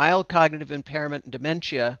 mild cognitive impairment, and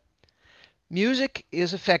dementia, music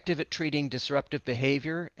is effective at treating disruptive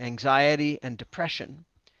behavior, anxiety, and depression.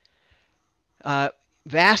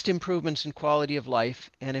 Vast improvements in quality of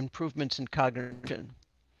life and improvements in cognition.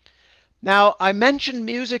 Now, I mentioned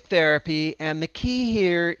music therapy, and the key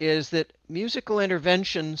here is that musical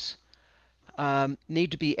interventions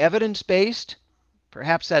need to be evidence-based.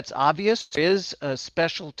 Perhaps that's obvious. There is a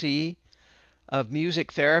specialty of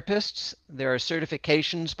music therapists. There are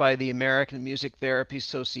certifications by the American Music Therapy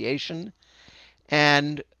Association.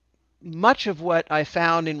 And much of what I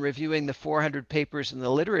found in reviewing the 400 papers in the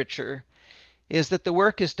literature is that the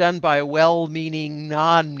work is done by well-meaning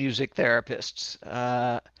non-music therapists,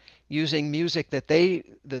 using music that the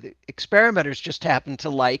experimenters just happen to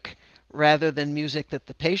like rather than music that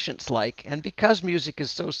the patients like. And because music is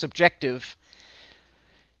so subjective,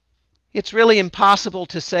 it's really impossible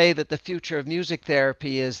to say that the future of music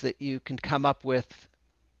therapy is that you can come up with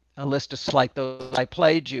a list of like those I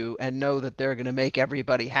played you and know that they're going to make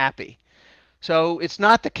everybody happy. So it's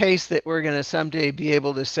not the case that we're going to someday be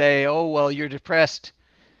able to say, oh, well, you're depressed,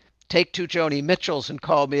 take 2 Joni Mitchells and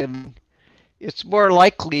call me in. It's more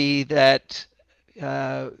likely that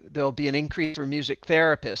there'll be an increase for music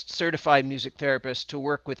therapists, certified music therapists, to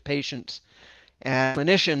work with patients and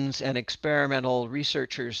clinicians and experimental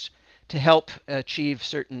researchers to help achieve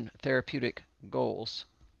certain therapeutic goals.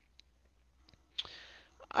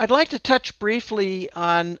 I'd like to touch briefly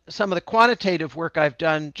on some of the quantitative work I've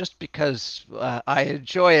done just because I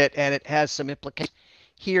enjoy it and it has some implications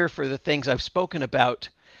here for the things I've spoken about.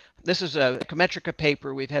 This is a Ecometrica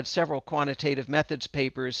paper. We've had several quantitative methods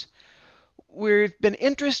papers. We've been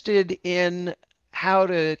interested in how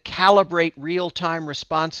to calibrate real-time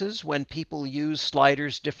responses when people use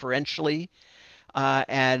sliders differentially,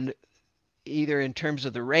 and either in terms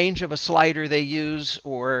of the range of a slider they use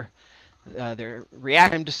or their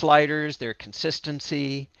reaction to sliders, their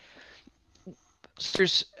consistency.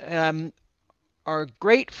 Sliders are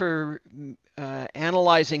great for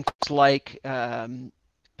analyzing things like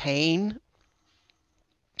pain,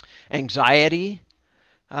 anxiety,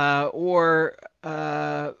 or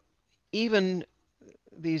even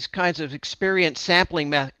these kinds of experience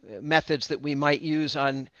sampling methods that we might use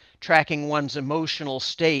on tracking one's emotional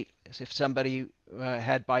state, as if somebody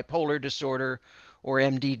had bipolar disorder or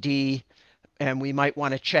MDD, and we might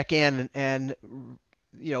want to check in and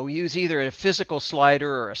use either a physical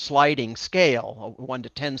slider or a sliding scale, a 1 to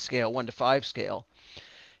 10 scale, 1 to 5 scale.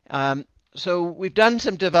 So we've done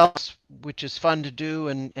some developments, which is fun to do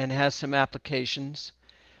and has some applications.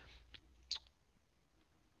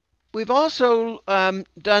 We've also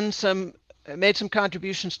made some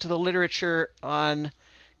contributions to the literature on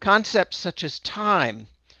concepts such as time.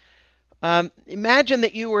 Imagine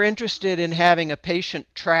that you were interested in having a patient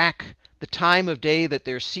track the time of day that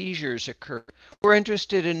their seizures occur. We're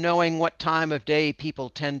interested in knowing what time of day people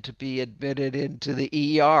tend to be admitted into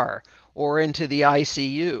the ER or into the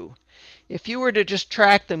ICU. If you were to just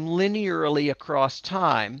track them linearly across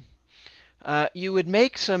time, you would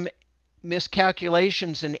make some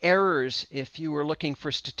miscalculations and errors if you were looking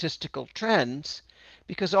for statistical trends,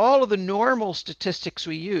 because all of the normal statistics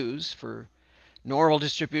we use for normal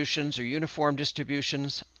distributions or uniform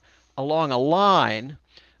distributions along a line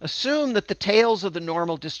assume that the tails of the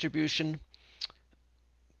normal distribution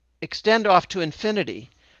extend off to infinity.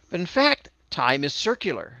 But in fact, time is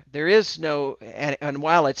circular. There is no, and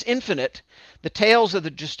while it's infinite, the tails of the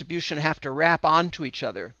distribution have to wrap onto each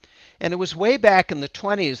other. And it was way back in the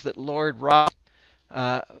 1920s that Lord Ross,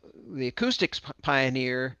 the acoustics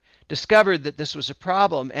pioneer, discovered that this was a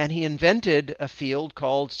problem, and he invented a field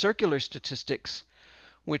called circular statistics,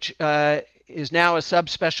 which is now a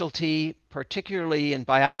subspecialty, particularly in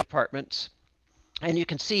bio departments. And you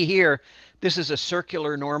can see here, this is a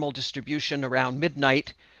circular normal distribution around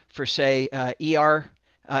midnight for, say, ER,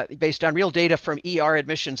 based on real data from ER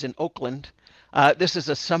admissions in Oakland. This is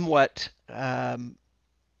a somewhat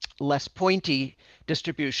less pointy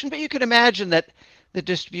distribution, but you can imagine that the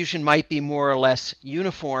distribution might be more or less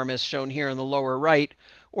uniform, as shown here in the lower right,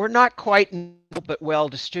 or not quite but well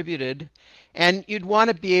distributed. And you'd want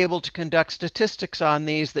to be able to conduct statistics on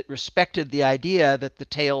these that respected the idea that the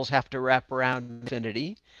tails have to wrap around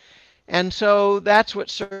infinity. And so that's what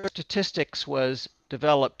statistics was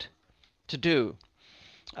developed to do.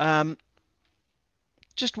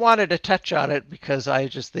 Just wanted to touch on it because I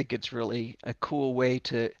just think it's really a cool way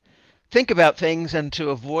to think about things and to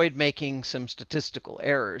avoid making some statistical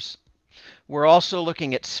errors. We're also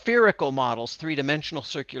looking at spherical models, three-dimensional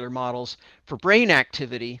circular models for brain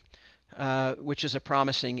activity, which is a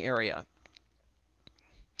promising area.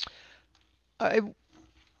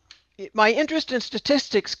 My interest in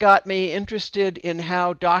statistics got me interested in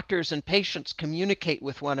how doctors and patients communicate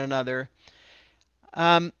with one another.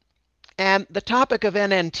 And the topic of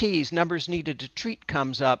NNTs, numbers needed to treat,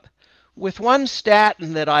 comes up. With one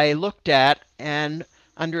statin that I looked at, and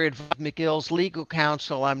under McGill's legal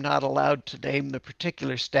counsel, I'm not allowed to name the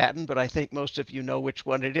particular statin, but I think most of you know which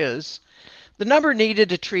one it is. The number needed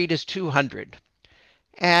to treat is 200.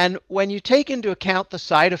 And when you take into account the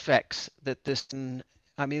side effects that this,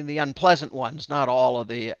 I mean the unpleasant ones, not all of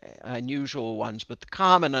the unusual ones, but the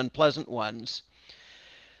common unpleasant ones,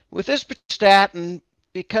 with this statin,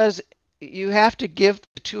 because you have to give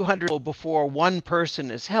the 200 before one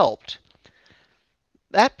person is helped,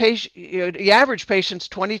 that patient, the average patient's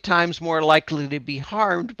 20 times more likely to be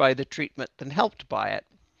harmed by the treatment than helped by it.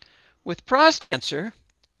 With prostate cancer,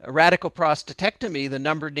 a radical prostatectomy, the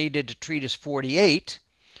number needed to treat is 48,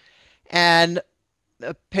 and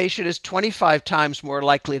the patient is 25 times more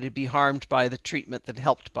likely to be harmed by the treatment than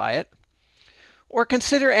helped by it. Or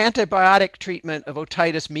consider antibiotic treatment of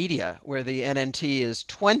otitis media, where the NNT is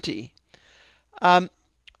 20.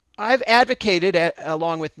 I've advocated,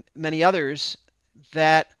 along with many others,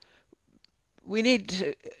 that we need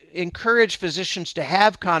to encourage physicians to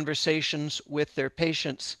have conversations with their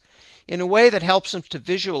patients in a way that helps them to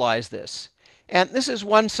visualize this. And this is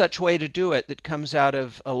one such way to do it that comes out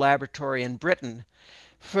of a laboratory in Britain.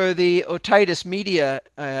 For the otitis media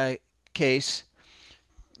case,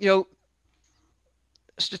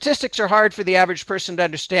 statistics are hard for the average person to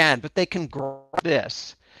understand, but they can grasp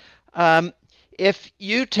this. If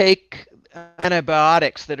you take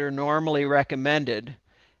antibiotics that are normally recommended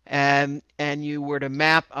and you were to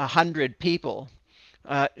map 100 people,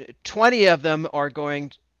 20 of them are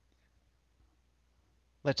going,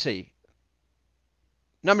 let's see,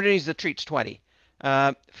 number needs to treat's 20.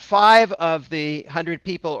 5 of the 100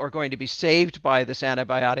 people are going to be saved by this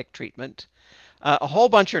antibiotic treatment. A whole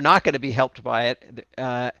bunch are not going to be helped by it.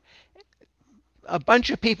 A bunch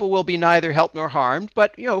of people will be neither helped nor harmed,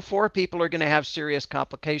 but 4 people are going to have serious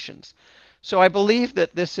complications. So I believe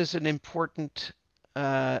that this is an important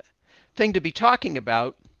thing to be talking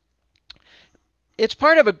about. It's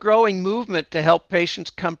part of a growing movement to help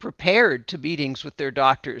patients come prepared to meetings with their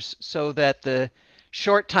doctors so that the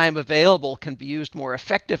short time available can be used more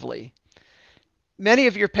effectively. Many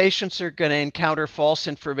of your patients are going to encounter false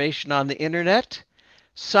information on the internet.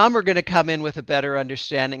 Some are going to come in with a better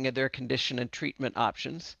understanding of their condition and treatment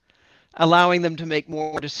options, allowing them to make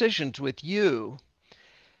more decisions with you.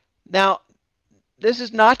 Now, this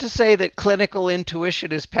is not to say that clinical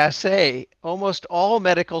intuition is passé. Almost all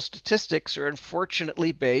medical statistics are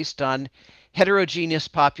unfortunately based on heterogeneous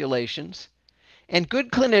populations, and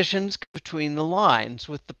good clinicians go between the lines.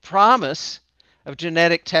 With the promise of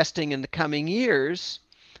genetic testing in the coming years,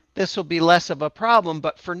 this will be less of a problem,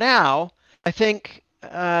 but for now, I think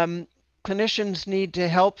clinicians need to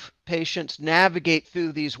help patients navigate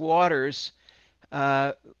through these waters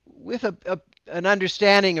with an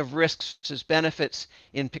understanding of risks versus benefits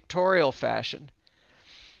in pictorial fashion.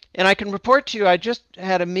 And I can report to you, I just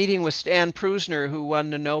had a meeting with Stan Prusner, who won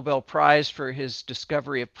the Nobel Prize for his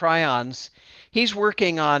discovery of prions. He's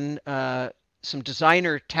working on some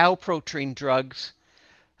designer tau protein drugs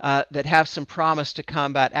that have some promise to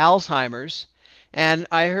combat Alzheimer's. And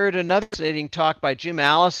I heard another fascinating talk by Jim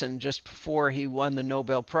Allison just before he won the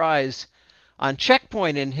Nobel Prize on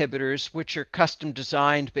checkpoint inhibitors, which are custom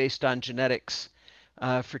designed based on genetics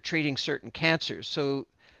for treating certain cancers. So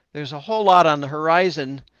there's a whole lot on the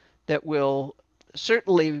horizon that will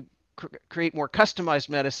certainly create more customized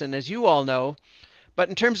medicine, as you all know. But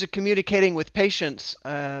in terms of communicating with patients,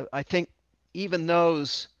 I think even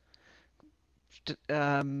those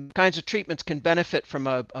kinds of treatments can benefit from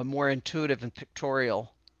a more intuitive and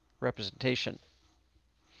pictorial representation.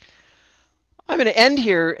 I'm going to end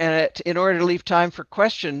here, and in order to leave time for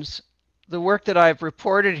questions, the work that I've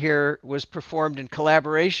reported here was performed in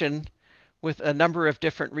collaboration with a number of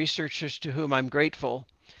different researchers to whom I'm grateful,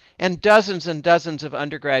 and dozens of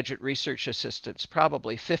undergraduate research assistants,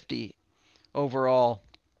 probably 50 overall.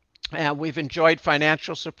 And we've enjoyed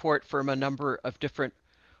financial support from a number of different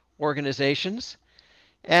organizations,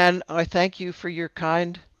 and I thank you for your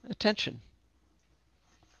kind attention.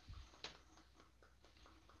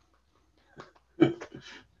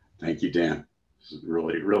 Thank you, Dan. This is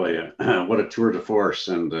really what a tour de force,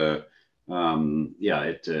 and yeah,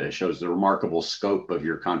 it shows the remarkable scope of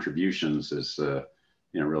your contributions is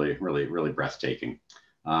really breathtaking.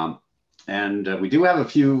 And we do have a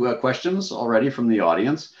few questions already from the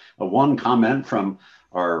audience. One comment from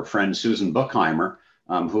our friend Susan Buchheimer,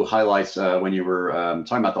 who highlights when you were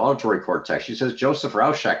talking about the auditory cortex. She says Joseph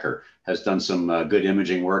Rauschecker has done some good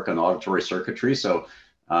imaging work on auditory circuitry. So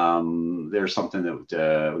there's something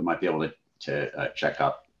that we might be able to check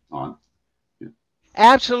up on.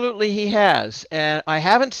 Absolutely, he has. And I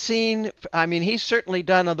haven't seen, I mean, he's certainly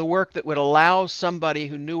done the work that would allow somebody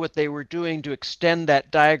who knew what they were doing to extend that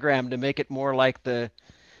diagram to make it more like the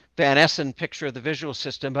Van Essen picture of the visual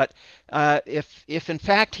system. But if in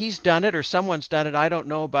fact he's done it or someone's done it, I don't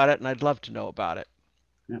know about it, and I'd love to know about it.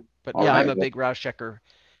 Yeah. But yeah, right. I'm a big Rauschecker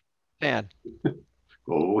fan.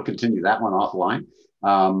 Well, we'll continue that one offline.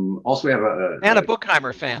 Also, we have a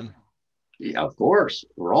Buchheimer fan. Yeah, of course.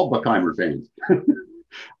 We're all Buchheimer fans.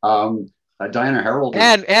 Diana Harold.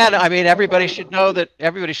 And I mean, everybody should know that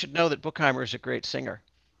Buchheimer is a great singer.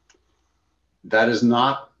 That is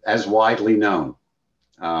not as widely known.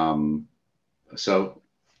 So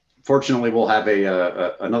fortunately, we'll have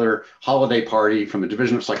another holiday party from the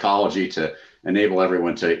Division of Psychology to enable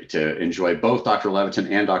everyone to enjoy both Dr. Levitin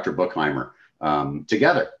and Dr. Buchheimer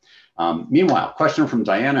together. Meanwhile, question from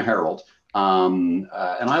Diana Harold. And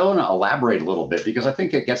I want to elaborate a little bit because I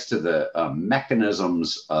think it gets to the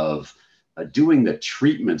mechanisms of doing the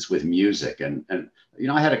treatments with music. And you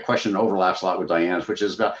know, I had a question that overlaps a lot with Diana's, which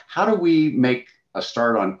is about how do we make a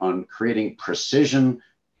start on creating precision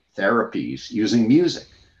therapies using music?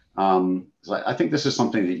 So I think this is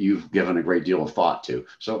something that you've given a great deal of thought to.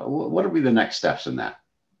 So what would be the next steps in that?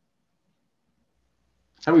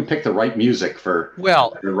 How do we pick the right music for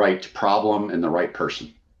the right problem and the right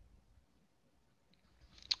person?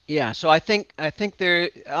 Yeah, so I think there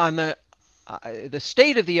on the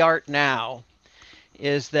state of the art now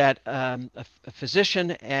is that a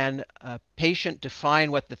physician and a patient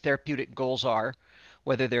define what the therapeutic goals are,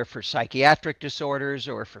 whether they're for psychiatric disorders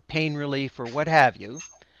or for pain relief or what have you.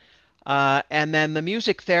 And then the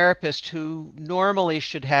music therapist, who normally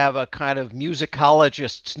should have a kind of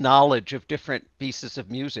musicologist's knowledge of different pieces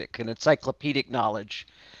of music and encyclopedic knowledge,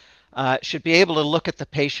 should be able to look at the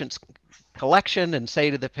patient's collection and say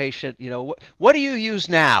to the patient, you know, what do you use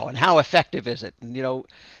now and how effective is it? And, you know,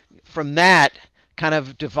 from that, kind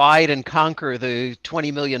of divide and conquer the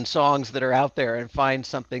 20 million songs that are out there and find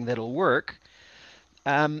something that'll work.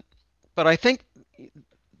 But I think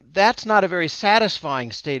that's not a very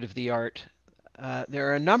satisfying state of the art. There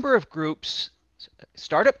are a number of groups,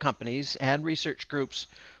 startup companies and research groups,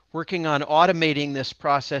 working on automating this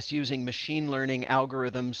process using machine learning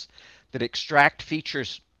algorithms that extract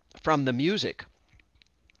features from the music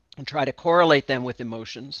and try to correlate them with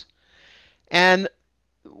emotions. And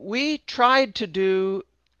we tried to do,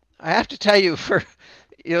 I have to tell you,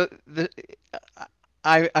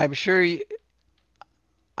 I'm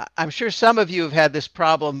sure some of you have had this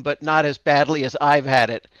problem, but not as badly as I've had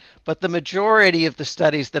it. But the majority of the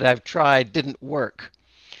studies that I've tried didn't work.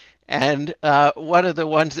 And one of the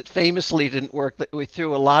ones that famously didn't work, that we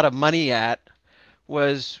threw a lot of money at,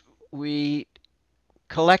 was we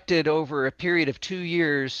collected over a period of 2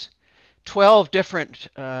 years 12 different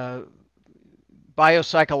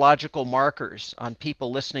biopsychological markers on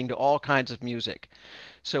people listening to all kinds of music.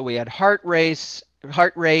 So we had heart rate,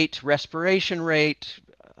 respiration rate,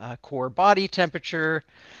 core body temperature,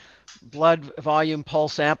 blood volume,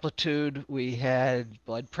 pulse amplitude. We had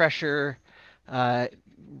blood pressure,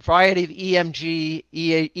 variety of EMG,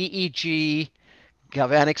 EEG,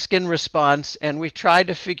 galvanic skin response, and we tried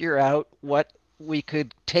to figure out what we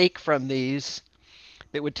could take from these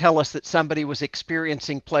that would tell us that somebody was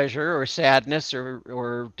experiencing pleasure or sadness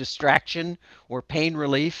or distraction or pain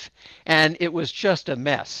relief. And it was just a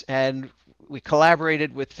mess. And we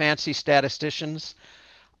collaborated with fancy statisticians.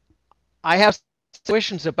 I have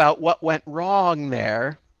questions about what went wrong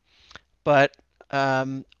there, but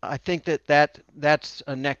I think that's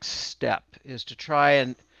a next step, is to try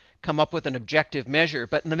and come up with an objective measure.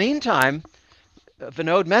 But in the meantime,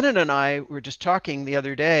 Vinod Menon and I were just talking the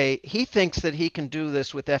other day. He thinks that he can do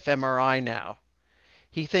this with fMRI now.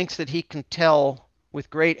 He thinks that he can tell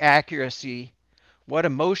with great accuracy what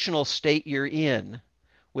emotional state you're in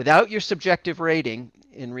without your subjective rating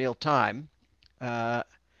in real time.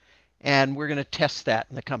 And we're going to test that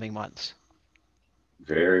in the coming months.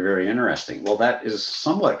 Very, very interesting. Well, that is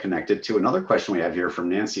somewhat connected to another question we have here from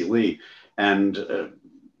Nancy Lee. And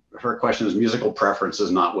her question is, musical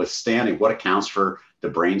preferences notwithstanding, what accounts for the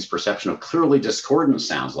brain's perception of clearly discordant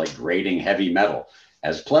sounds like grating heavy metal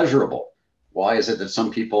as pleasurable? Why is it that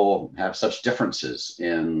some people have such differences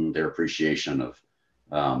in their appreciation of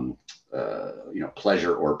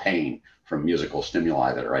pleasure or pain from musical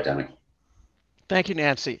stimuli that are identical? Thank you,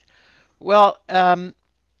 Nancy. Well, Plomp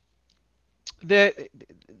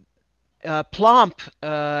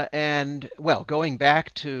going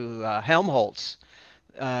back to Helmholtz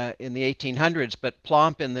in the 1800s, but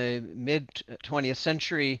Plomp in the mid-20th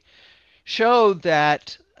century showed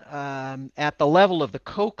that at the level of the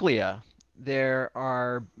cochlea, there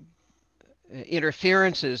are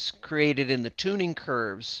interferences created in the tuning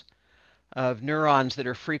curves of neurons that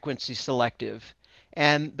are frequency selective.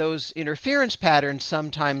 And those interference patterns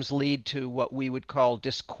sometimes lead to what we would call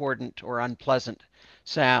discordant or unpleasant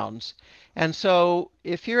sounds. And so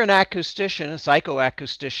if you're an acoustician, a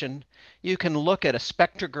psychoacoustician, you can look at a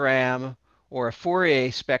spectrogram or a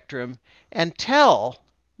Fourier spectrum and tell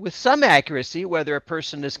with some accuracy whether a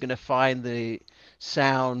person is going to find the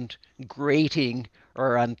sound grating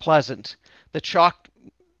or unpleasant. The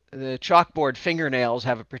chalkboard fingernails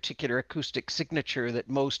have a particular acoustic signature that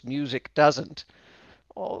most music doesn't.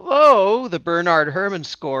 Although the Bernard Herrmann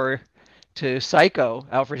score to Psycho,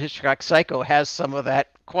 Alfred Hitchcock's Psycho, has some of that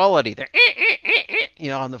quality there,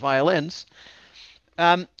 on the violins.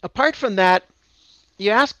 Apart from that,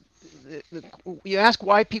 you ask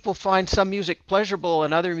why people find some music pleasurable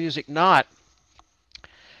and other music not.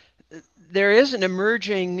 There is an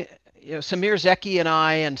emerging, Samir Zeki and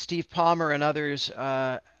I and Steve Palmer and others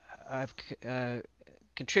have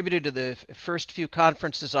contributed to the first few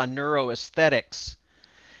conferences on neuroaesthetics.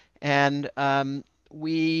 And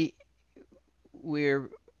we're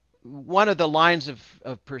one of the lines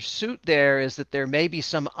of pursuit there is that there may be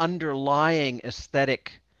some underlying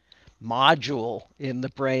aesthetic module in the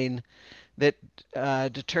brain that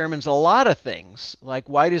determines a lot of things, like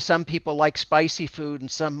why do some people like spicy food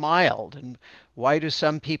and some mild, and why do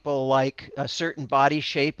some people like a certain body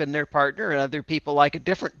shape in their partner and other people like a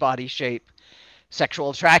different body shape,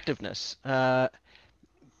 sexual attractiveness.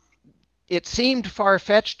 It seemed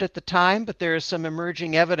far-fetched at the time, but there is some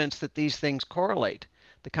emerging evidence that these things correlate.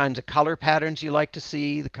 The kinds of color patterns you like to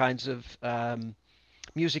see, the kinds of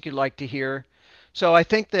music you like to hear. So I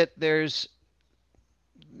think that there's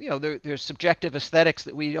subjective aesthetics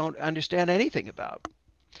that we don't understand anything about.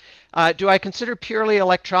 Do I consider purely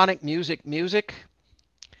electronic music music?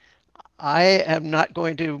 I am not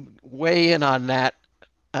going to weigh in on that,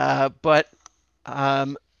 but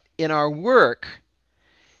in our work,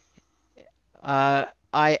 I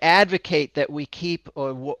advocate that we keep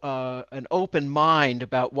an open mind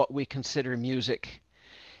about what we consider music.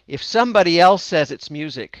 If somebody else says it's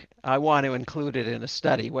music, I want to include it in a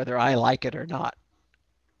study, whether I like it or not.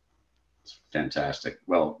 Fantastic.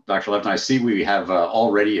 Well, Dr. Levitin, I see we have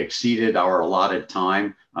already exceeded our allotted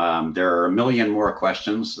time. There are a million more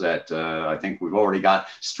questions that I think we've already got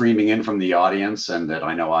streaming in from the audience and that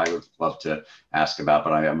I know I would love to ask about,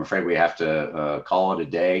 but I'm afraid we have to call it a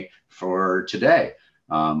day for today.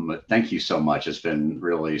 But thank you so much. It's been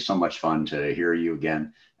really so much fun to hear you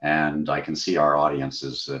again. And I can see our audience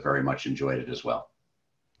has very much enjoyed it as well.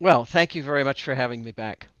 Well, thank you very much for having me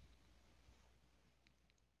back.